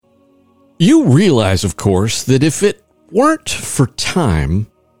You realize, of course, that if it weren't for time,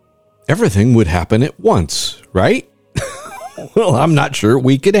 everything would happen at once, right? Well, I'm not sure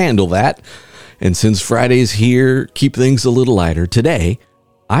we could handle that. And since Friday's here, keep things a little lighter. Today,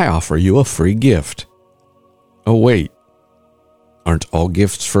 I offer you a free gift. Oh, wait. Aren't all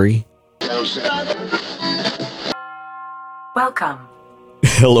gifts free? Welcome.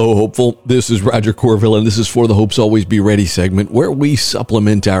 Hello, hopeful. This is Roger Corville, and this is For the Hopes Always Be Ready segment, where we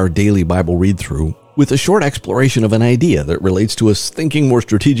supplement our daily Bible read-through with a short exploration of an idea that relates to us thinking more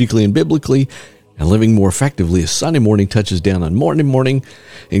strategically and biblically and living more effectively as Sunday morning touches down on morning,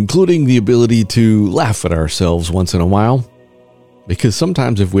 including the ability to laugh at ourselves once in a while. Because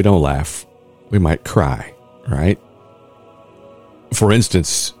sometimes if we don't laugh, we might cry, right? For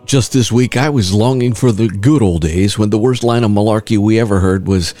instance, just this week, I was longing for the good old days when the worst line of malarkey we ever heard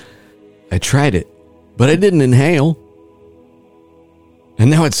was, "I tried it, but I didn't inhale." And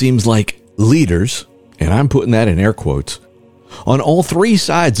now it seems like leaders, and I'm putting that in air quotes, on all three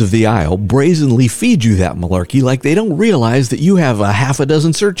sides of the aisle brazenly feed you that malarkey like they don't realize that you have a half a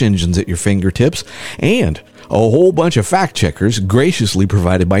dozen search engines at your fingertips and a whole bunch of fact checkers graciously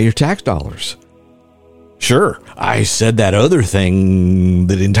provided by your tax dollars. Sure, I said that other thing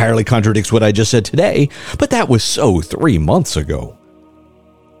that entirely contradicts what I just said today, but that was so 3 months ago.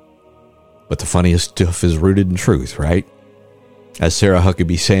 But the funniest stuff is rooted in truth, right? As Sarah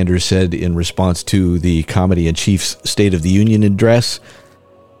Huckabee Sanders said in response to the Commander-in-Chief's State of the Union address,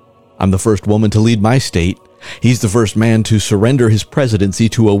 "I'm the first woman to lead my state. He's the first man to surrender his presidency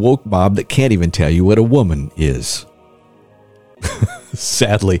to a woke mob that can't even tell you what a woman is."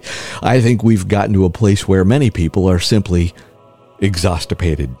 Sadly, I think we've gotten to a place where many people are simply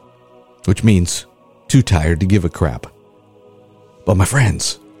exhaustipated, which means too tired to give a crap. But my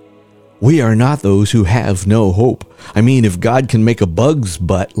friends, we are not those who have no hope. I mean, if God can make a bug's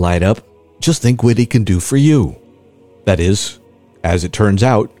butt light up, just think what he can do for you. That is, as it turns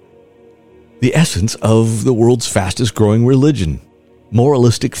out, the essence of the world's fastest growing religion,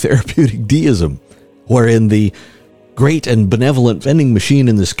 moralistic therapeutic deism, wherein the great and benevolent vending machine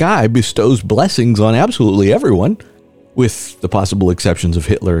in the sky bestows blessings on absolutely everyone, with the possible exceptions of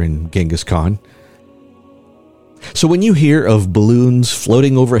Hitler and Genghis Khan. So when you hear of balloons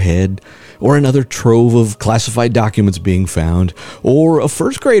floating overhead, or another trove of classified documents being found, or a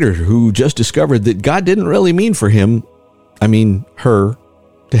first grader who just discovered that God didn't really mean for her,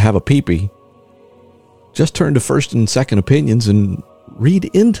 to have a peepee, just turn to first and second opinions and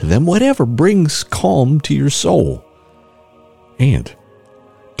read into them whatever brings calm to your soul. And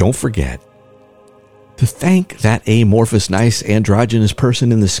don't forget to thank that amorphous, nice, androgynous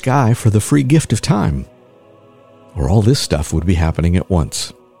person in the sky for the free gift of time, or all this stuff would be happening at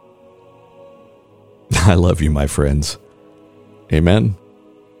once. I love you, my friends. Amen.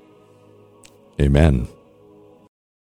 Amen.